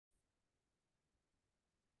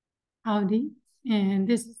Howdy, and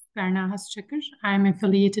this is Berna Hascakir. I'm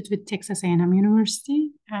affiliated with Texas A&M University,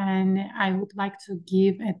 and I would like to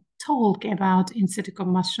give a talk about in-situ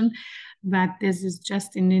combustion, but this is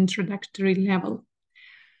just an introductory level.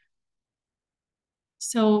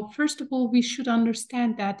 So first of all, we should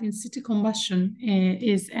understand that in-situ combustion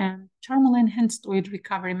is a thermal enhanced oil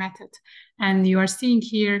recovery method. And you are seeing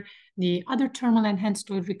here the other thermal enhanced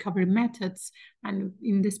oil recovery methods. And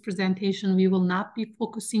in this presentation, we will not be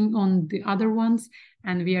focusing on the other ones,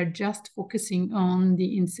 and we are just focusing on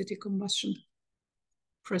the in-situ combustion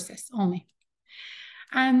process only.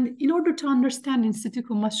 And in order to understand in-situ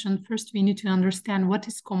combustion, first we need to understand what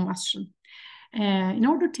is combustion. In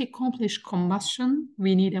order to accomplish combustion,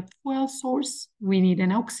 we need a fuel source, we need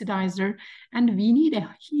an oxidizer, and we need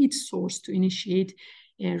a heat source to initiate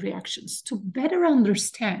reactions. To better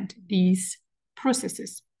understand these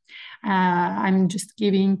processes, I'm just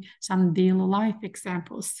giving some daily life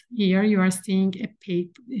examples. Here you are seeing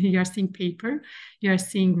paper, you are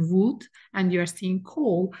seeing wood, and you are seeing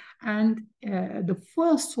coal. And the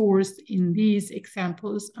fuel source in these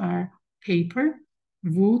examples are paper,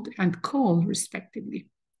 wood, and coal, respectively.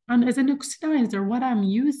 And as an oxidizer, what I'm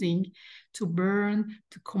using to burn,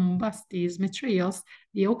 to combust these materials,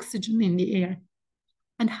 the oxygen in the air.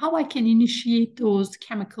 And how I can initiate those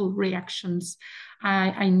chemical reactions,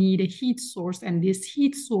 I need a heat source, and this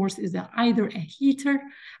heat source is either a heater,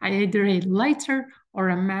 either a lighter, or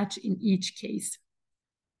a match in each case.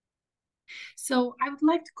 So I would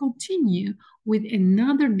like to continue with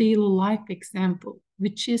another daily life example,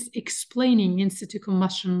 which is explaining in-situ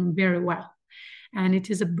combustion very well. And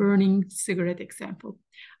it is a burning cigarette example.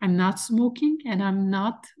 I'm not smoking, and I'm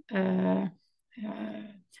not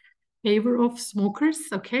favor of smokers,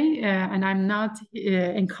 okay? And I'm not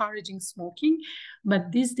encouraging smoking,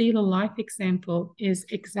 but this daily life example is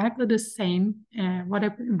exactly the same.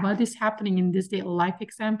 What is happening in this daily life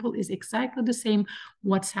example is exactly the same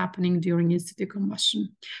what's happening during in-situ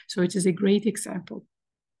combustion. So it is a great example.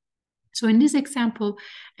 So in this example,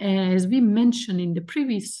 as we mentioned in the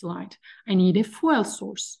previous slide, I need a fuel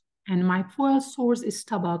source, and my fuel source is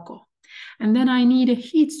tobacco. And then I need a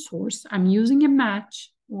heat source. I'm using a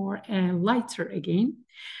match or a lighter again.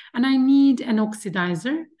 And I need an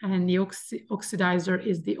oxidizer, and the oxidizer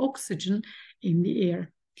is the oxygen in the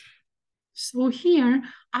air. So here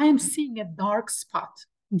I am seeing a dark spot.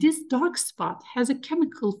 This dark spot has a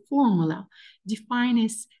chemical formula defined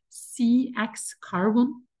as CX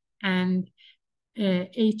carbon and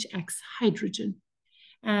HX hydrogen.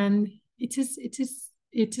 And it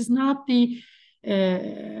is not the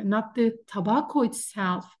tobacco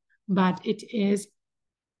itself, but it is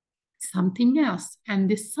something else. And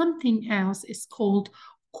this something else is called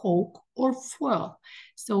coke or fuel.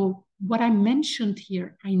 So what I mentioned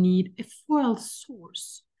here, I need a fuel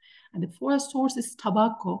source. And the fuel source is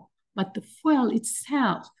tobacco, but the fuel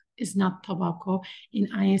itself is not tobacco. In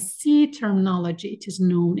ISC terminology, it is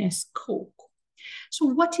known as coke. So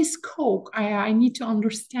what is coke? I need to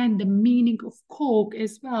understand the meaning of coke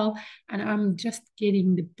as well, and I'm just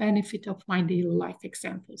getting the benefit of my daily life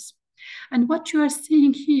examples. And what you are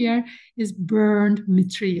seeing here is burned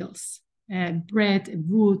materials, bread,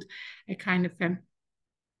 wood, a kind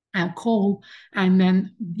of coal. And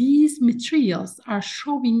then these materials are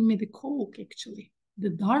showing me the coke actually. The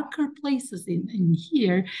darker places in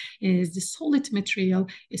here is the solid material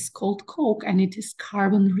is called coke, and it is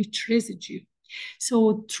carbon-rich residue.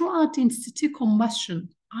 So throughout in-situ combustion,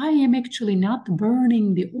 I am actually not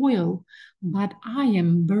burning the oil, but I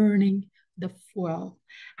am burning the fuel.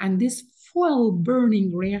 And this fuel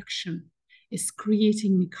burning reaction is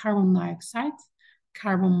creating carbon dioxide,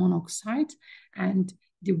 carbon monoxide, and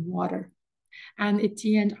the water. And at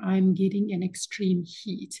the end, I'm getting an extreme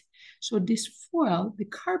heat. So this fuel, the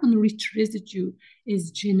carbon-rich residue,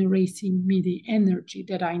 is generating me the energy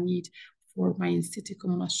that I need for my in-situ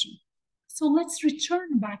combustion. So let's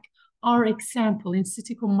return back our example,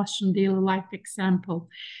 in-situ combustion daily life example.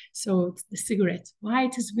 So it's the cigarette. Why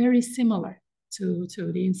it is very similar to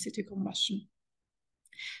the in-situ combustion.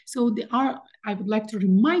 So I would like to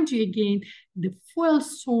remind you again, the fuel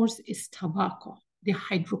source is tobacco. The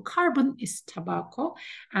hydrocarbon is tobacco,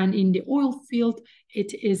 and in the oil field,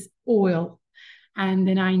 it is oil. And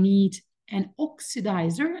then I need an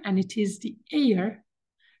oxidizer, and it is the air,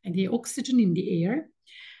 and the oxygen in the air.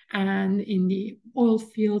 And in the oil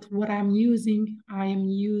field, what I'm using, I am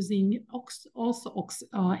using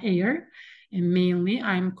air, and mainly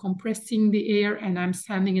I'm compressing the air and I'm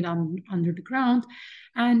sending it under the ground.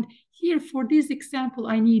 And here for this example,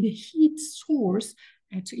 I need a heat source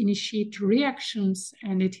to initiate reactions,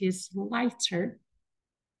 and it is lighter.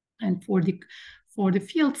 And for the For the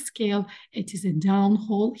field scale, it is a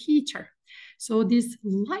downhole heater. So this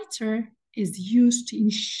lighter is used to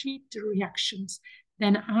initiate the reactions.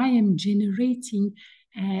 Then I am generating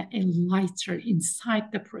a lighter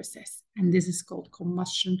inside the process, and this is called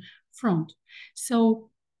combustion front. So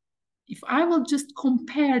if I will just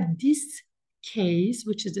compare this case,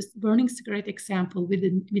 which is this burning cigarette example with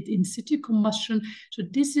in-situ combustion, so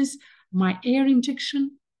this is my air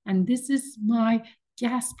injection, and this is my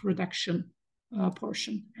gas production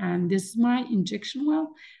portion, and this is my injection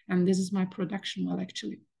well, and this is my production well,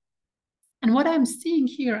 actually. And what I'm seeing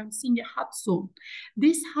here, I'm seeing a hot zone.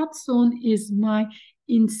 This hot zone is my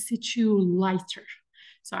in-situ lighter.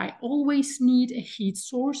 So I always need a heat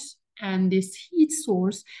source, and this heat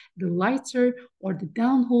source, the lighter or the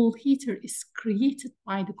downhole heater, is created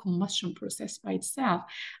by the combustion process by itself,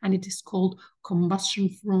 and it is called combustion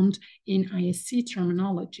front in ISC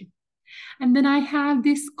terminology. And then I have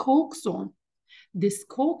this coke zone. This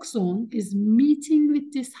coke zone is meeting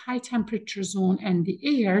with this high temperature zone and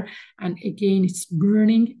the air, and again it's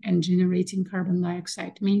burning and generating carbon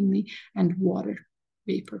dioxide mainly and water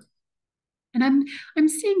vapor. And I'm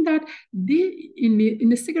seeing that in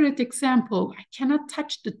the cigarette example, I cannot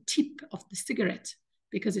touch the tip of the cigarette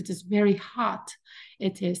because it is very hot.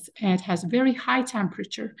 It has very high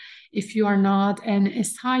temperature. If you are not an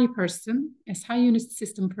SI person, SI unit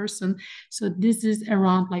system person, so this is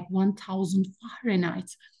around like 1000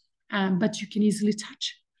 Fahrenheit, but you can easily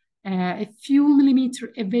touch a few millimeters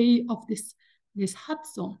away of this hot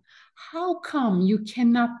zone. How come you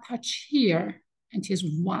cannot touch here? It is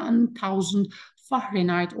 1000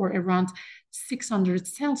 Fahrenheit or around 600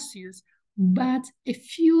 Celsius, but a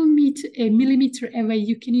few millimeter away,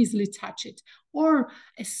 you can easily touch it. Or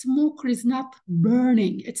a smoker is not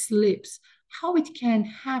burning its lips. How it can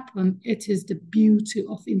happen, it is the beauty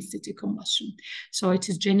of in-situ combustion. So it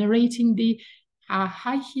is generating the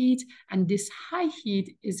high heat, and this high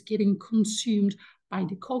heat is getting consumed by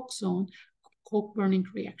the coke zone, coke burning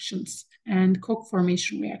reactions and coke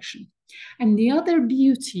formation reaction. And the other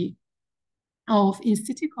beauty of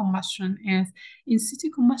in-situ combustion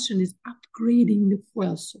is upgrading the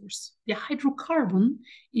fuel source. The hydrocarbon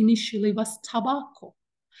initially was tobacco,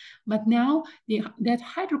 but now that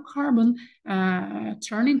hydrocarbon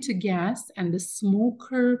turned into gas, and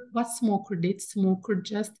what smoker did, smoker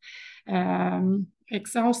just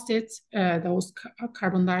exhausted those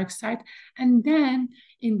carbon dioxide, and then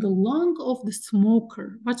in the lung of the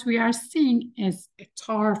smoker, what we are seeing is a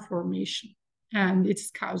tar formation, and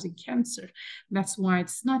it's causing cancer. That's why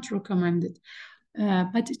it's not recommended.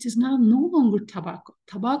 But it is now no longer tobacco.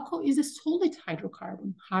 Tobacco is a solid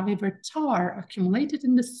hydrocarbon. However, tar accumulated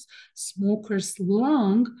in the smoker's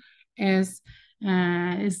lung is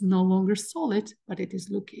no longer solid, but it is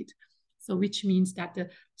liquid. So which means that the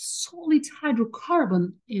solid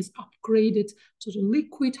hydrocarbon is upgraded to the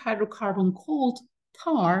liquid hydrocarbon called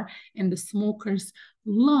tar in the smoker's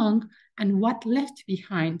lung. And what left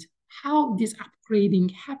behind? How this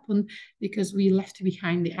upgrading happened? Because we left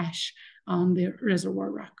behind the ash on the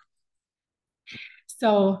reservoir rock.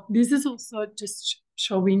 So this is also just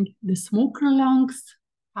showing the smoker lungs,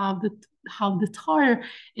 how the tar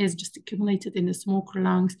is just accumulated in the smoker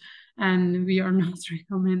lungs, and we are not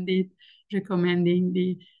recommending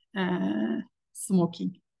the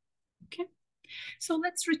smoking. Okay, so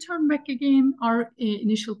let's return back again our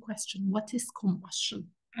initial question: what is combustion?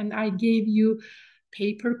 And I gave you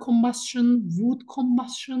paper combustion, wood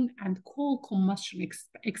combustion, and coal combustion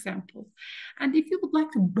example. And if you would like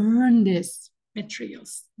to burn these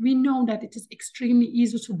materials, we know that it is extremely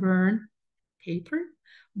easy to burn paper,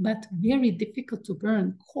 but very difficult to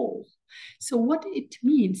burn coal. So what it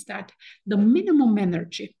means that the minimum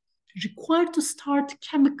energy required to start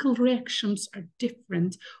chemical reactions are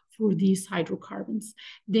different for these hydrocarbons.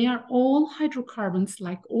 They are all hydrocarbons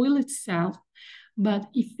like oil itself, but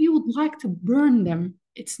if we would like to burn them,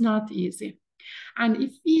 it's not easy. And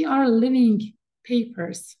if we are leaving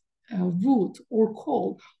papers, wood or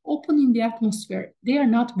coal open in the atmosphere, they are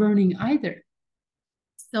not burning either.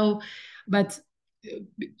 So, but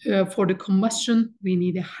for the combustion, we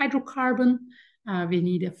need a hydrocarbon, we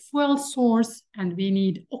need a fuel source, and we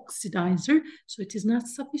need oxidizer. So it is not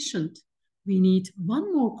sufficient. We need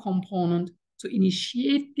one more component to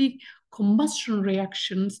initiate the combustion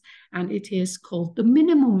reactions, and it is called the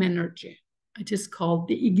minimum energy. It is called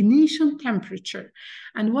the ignition temperature.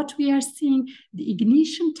 And what we are seeing, the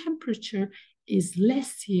ignition temperature is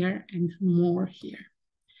less here and more here.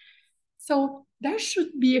 So there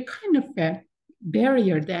should be a kind of a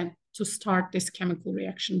barrier then to start this chemical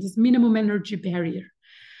reaction, this minimum energy barrier.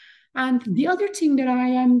 And the other thing that I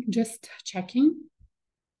am just checking,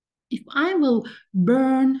 if I will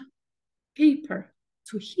burn paper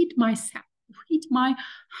to heat myself, to heat my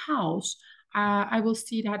house, I will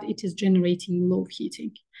see that it is generating low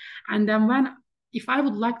heating. And then if I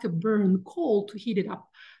would like to burn coal to heat it up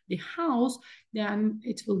the house, then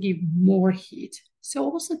it will give more heat. So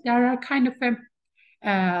also there are kind of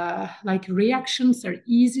like reactions are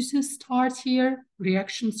easy to start here,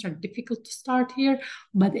 reactions are difficult to start here,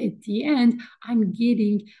 but at the end, I'm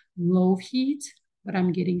getting low heat, but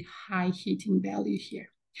I'm getting high heating value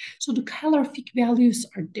here. So the calorific values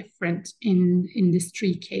are different in these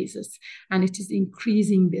three cases, and it is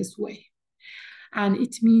increasing this way. And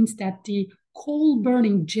it means that the coal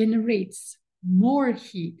burning generates more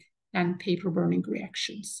heat than paper burning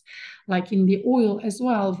reactions. Like in the oil as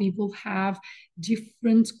well, we will have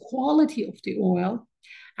different quality of the oil,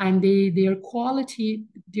 and their quality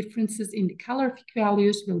differences in the calorific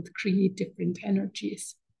values will create different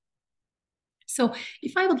energies. So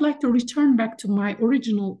if I would like to return back to my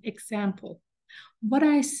original example, what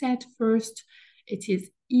I said first, it is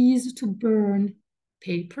easy to burn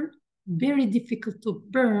paper, very difficult to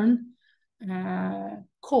burn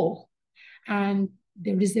coal. And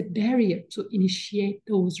there is a barrier to initiate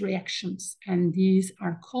those reactions. And these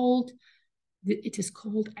are called, it is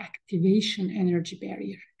called activation energy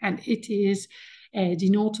barrier. And it is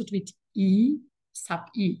denoted with E sub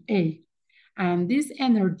EA. And this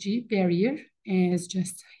energy barrier is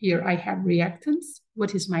just here. I have reactants.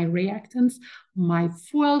 What is my reactants? My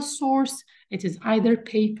fuel source. It is either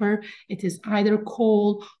paper, it is either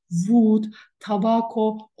coal, wood,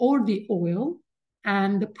 tobacco, or the oil.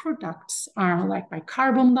 And the products are like my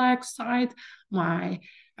carbon dioxide, my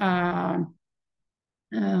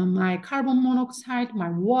carbon monoxide,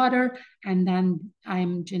 my water, and then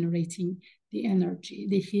I'm generating the energy,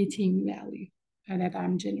 the heating value that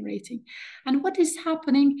I'm generating. And what is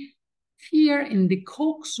happening here in the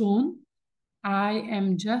coke zone, I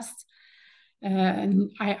am just,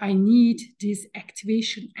 I need this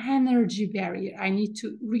activation energy barrier. I need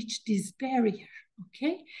to reach this barrier,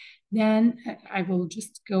 okay? Then I will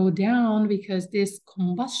just go down because this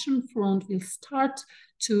combustion front will start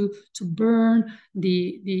to burn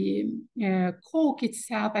the coke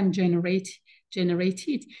itself and generate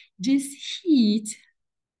heat. This heat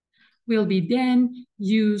will be then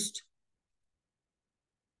used,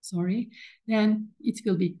 then it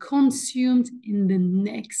will be consumed in the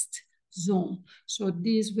next zone. So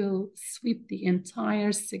this will sweep the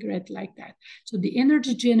entire cigarette like that. So the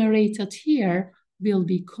energy generated here will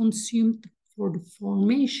be consumed for the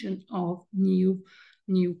formation of new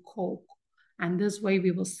coke. And this way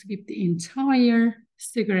we will sweep the entire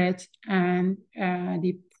cigarette, and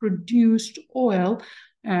the produced oil,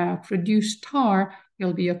 produced tar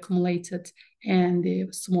will be accumulated in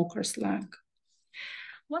the smoker's lung.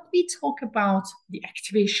 What we talk about the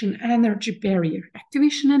activation energy barrier.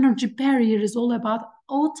 Activation energy barrier is all about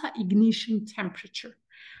auto-ignition temperature.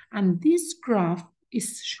 And this graph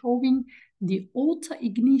is showing the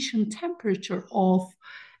auto-ignition temperature of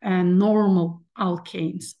normal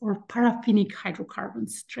alkanes or paraffinic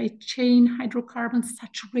hydrocarbons, straight chain hydrocarbons,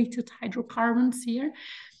 saturated hydrocarbons here.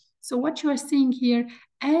 So what you are seeing here,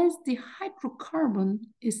 as the hydrocarbon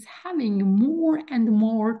is having more and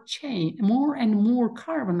more chain, more and more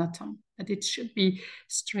carbon atom, that it should be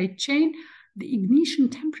straight chain, the ignition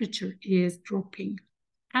temperature is dropping.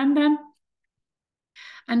 And then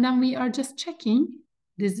we are just checking,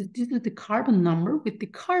 this is the carbon number. With the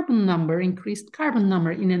carbon number, increased carbon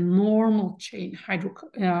number in a normal chain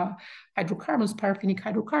hydrocarbons, paraffinic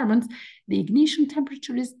hydrocarbons, the ignition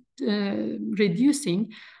temperature is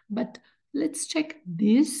reducing. But let's check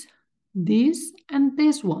this, and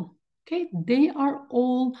this one. Okay, they are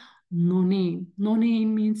all nonane.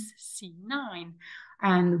 Nonane means C9,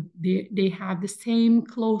 and they have the same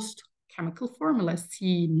closed chemical formula,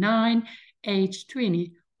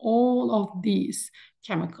 C9H20, all of these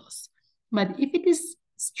chemicals. But if it is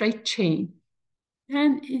straight chain,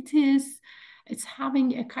 then it's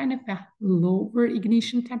having a kind of a lower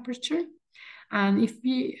ignition temperature. And if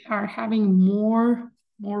we are having more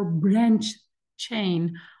branch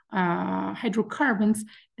chain hydrocarbons,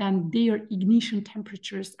 then their ignition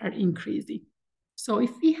temperatures are increasing. So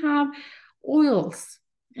if we have oils,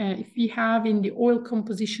 if we have in the oil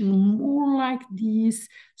composition more like these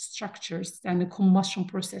structures, then the combustion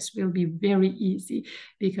process will be very easy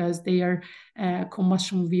because their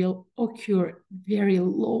combustion will occur very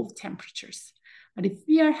low temperatures. But if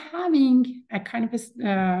we are having a kind of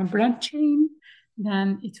a branch chain,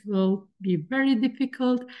 then it will be very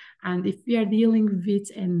difficult. And if we are dealing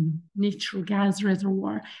with a natural gas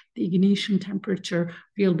reservoir, the ignition temperature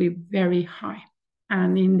will be very high.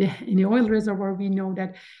 And in the oil reservoir, we know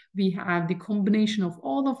that we have the combination of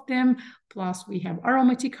all of them, plus we have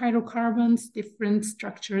aromatic hydrocarbons, different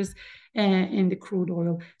structures in the crude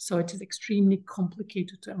oil. So it is extremely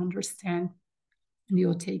complicated to understand the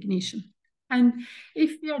autoignition. And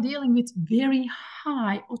if we are dealing with very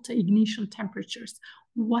high autoignition temperatures,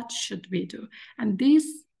 what should we do? And this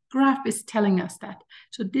graph is telling us that.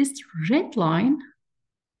 So this red line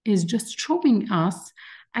is just showing us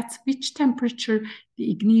at which temperature the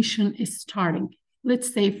ignition is starting.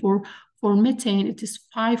 Let's say for methane, it is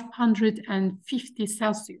 550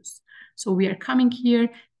 Celsius. So we are coming here.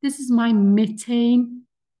 This is my methane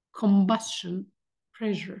combustion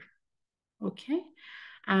pressure, okay?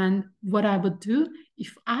 And what I would do,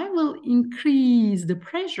 if I will increase the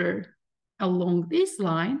pressure along this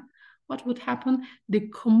line, what would happen? The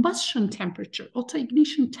combustion temperature,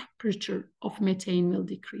 autoignition temperature of methane will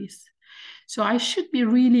decrease. So I should be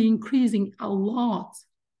really increasing a lot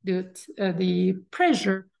the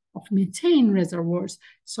pressure of methane reservoirs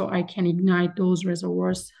so I can ignite those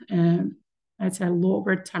reservoirs at a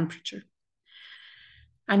lower temperature.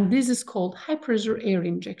 And this is called high pressure air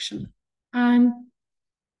injection. And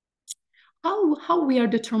how we are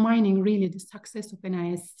determining really the success of an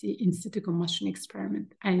ISC in-situ combustion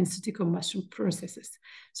experiment and in-situ combustion processes.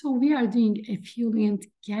 So we are doing effluent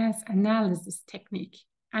gas analysis technique.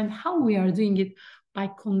 And how we are doing it by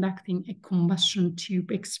conducting a combustion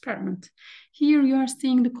tube experiment. Here you are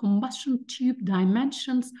seeing the combustion tube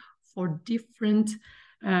dimensions for different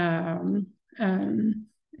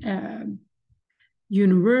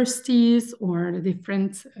universities or the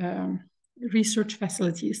different research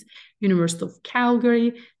facilities. University of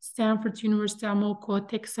Calgary, Stanford University, Amoco,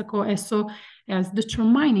 Texaco, ESO, as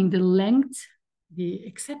determining the length, the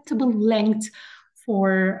acceptable length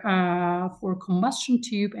for combustion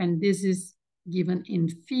tube, and this is given in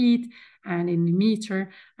feet and in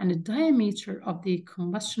meter, and the diameter of the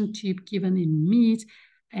combustion tube given in meter,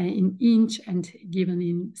 in inch, and given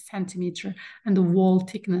in centimeter, and the wall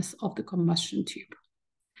thickness of the combustion tube.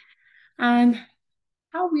 And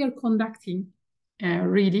how we are conducting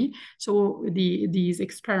really, so these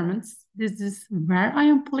experiments, this is where I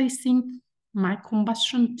am placing my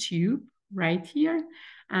combustion tube right here,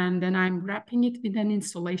 and then I'm wrapping it with an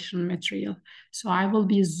insulation material. So I will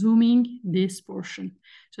be zooming this portion.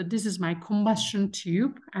 So this is my combustion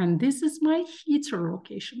tube, and this is my heater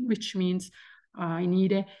location, which means I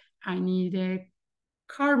need a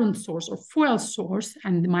carbon source or fuel source,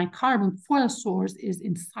 and my carbon fuel source is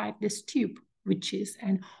inside this tube, which is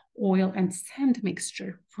an oil and sand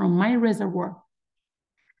mixture from my reservoir.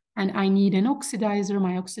 And I need an oxidizer.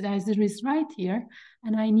 My oxidizer is right here.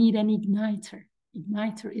 And I need an igniter.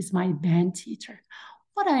 Igniter is my band heater.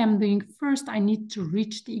 What I am doing first, I need to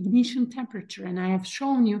reach the ignition temperature. And I have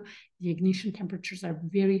shown you the ignition temperatures are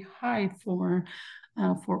very high for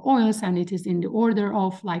oils, and it is in the order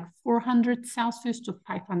of like 400 Celsius to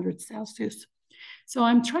 500 Celsius. So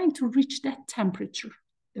I'm trying to reach that temperature,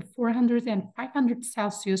 the 400 and 500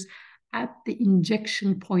 Celsius at the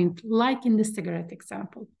injection point, like in the cigarette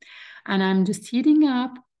example. And I'm just heating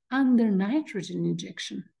up under nitrogen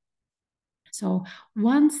injection. So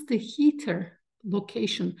once the heater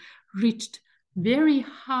location reached very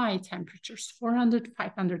high temperatures, 400,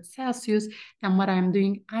 500 Celsius, then what I'm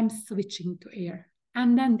doing, I'm switching to air.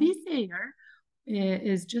 And then this air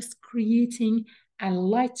is just creating a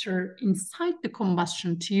lighter inside the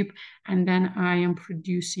combustion tube, and then I am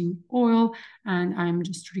producing oil, and I'm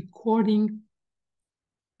just recording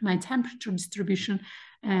my temperature distribution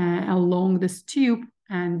along this tube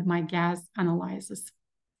and my gas analyzer.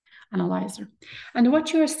 And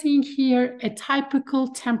what you are seeing here, a typical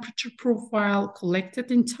temperature profile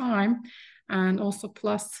collected in time, and also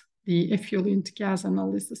plus the effluent gas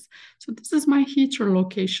analysis. So this is my heater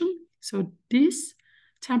location. So this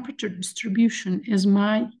temperature distribution is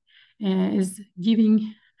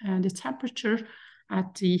giving the temperature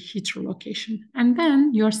at the heater location. And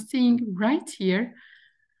then you're seeing right here,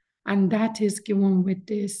 and that is given with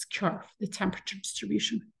this curve, the temperature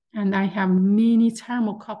distribution. And I have many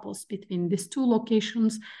thermocouples between these two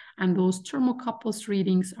locations, and those thermocouples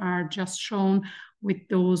readings are just shown with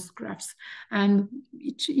those graphs. And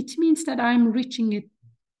it means that I'm reaching a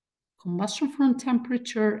combustion front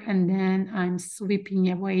temperature, and then I'm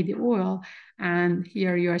sweeping away the oil. And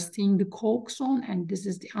here you are seeing the coke zone, and this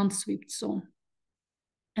is the unswept zone.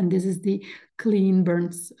 And this is the clean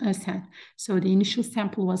burnt sand. So the initial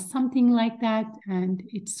sample was something like that, and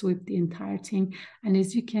it swept the entire thing. And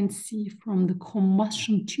as you can see from the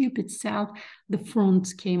combustion tube itself, the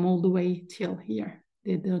front came all the way till here.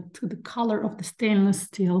 To the color of the stainless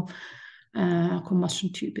steel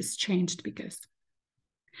combustion tube is changed because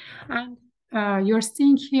And you're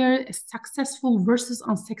seeing here successful versus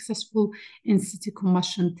unsuccessful in-situ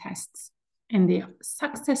combustion tests. In the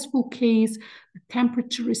successful case, the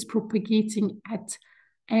temperature is propagating at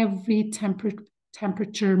every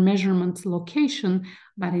temperature measurement location,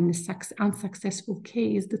 but in the unsuccessful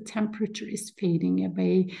case, the temperature is fading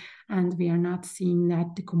away and we are not seeing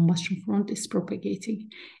that the combustion front is propagating.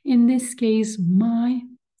 In this case, my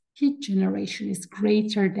heat generation is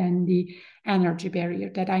greater than the energy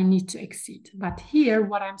barrier that I need to exceed. But here,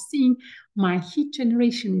 what I'm seeing, my heat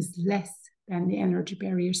generation is less than the energy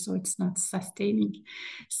barrier, so it's not sustaining.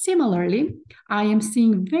 Similarly, I am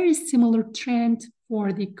seeing very similar trend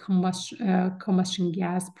for the combustion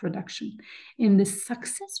gas production. In the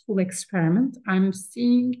successful experiment, I'm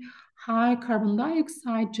seeing high carbon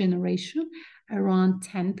dioxide generation around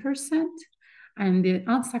 10%. And the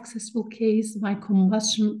unsuccessful case, my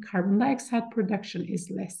combustion carbon dioxide production is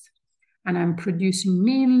less. And I'm producing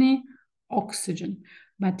mainly oxygen.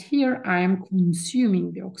 But here I am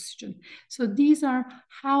consuming the oxygen. So these are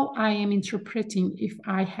how I am interpreting if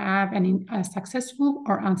I have a successful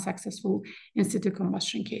or unsuccessful in-situ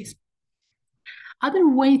combustion case. Other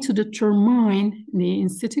way to determine the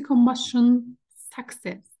in-situ combustion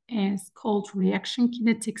success is called reaction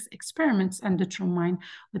kinetics experiments and determined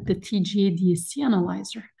with the TGA-DSC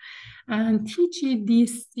analyzer. And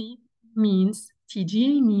TGA-DSC means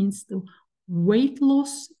the weight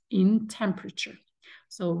loss in temperature.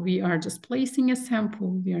 So we are just placing a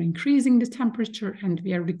sample, we are increasing the temperature, and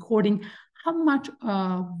we are recording how much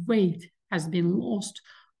weight has been lost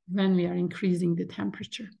when we are increasing the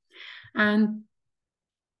temperature. And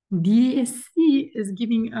DSC is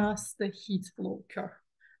giving us the heat flow curve.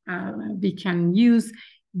 We can use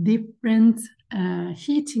different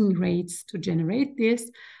heating rates to generate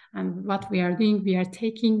this. And what we are doing, we are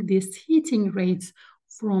taking these heating rates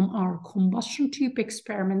from our combustion tube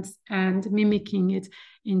experiments and mimicking it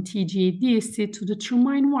in TGA-DSC to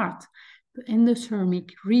determine what? The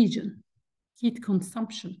endothermic region, heat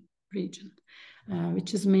consumption region,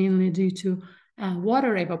 which is mainly due to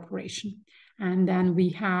water evaporation. And then we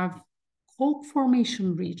have coke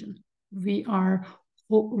formation region. We are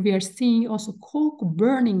seeing also coke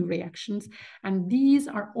burning reactions, and these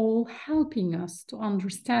are all helping us to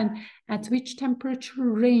understand at which temperature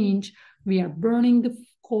range we are burning the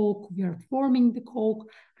coke, we are forming the coke,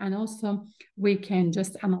 and also we can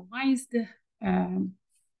just analyze the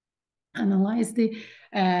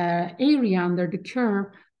area under the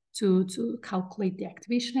curve to calculate the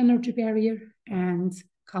activation energy barrier and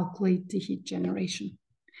calculate the heat generation.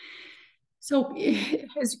 So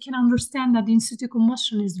as you can understand that in-situ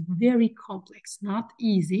combustion is very complex, not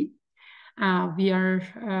easy. We are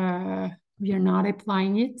not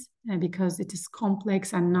applying it because it is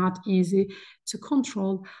complex and not easy to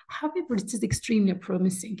control. However, it is extremely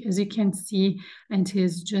promising. As you can see, and it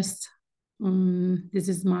is just, this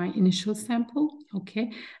is my initial sample,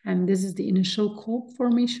 okay? And this is the initial coke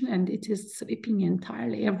formation, and it is sweeping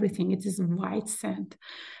entirely everything. It is white sand.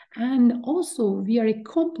 And also we are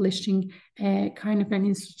accomplishing a kind of an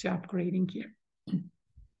in-situ upgrading here.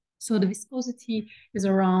 So the viscosity is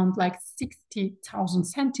around like 60,000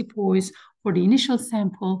 centipoise for the initial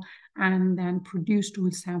sample, and then produced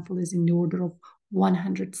oil sample is in the order of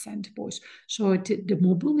 100 centipoise. So the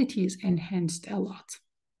mobility is enhanced a lot.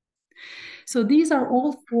 So these are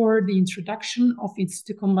all for the introduction of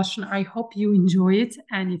in-situ combustion. I hope you enjoy it.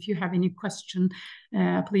 And if you have any question,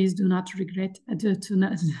 please do not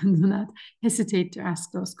hesitate to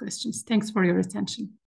ask those questions. Thanks for your attention.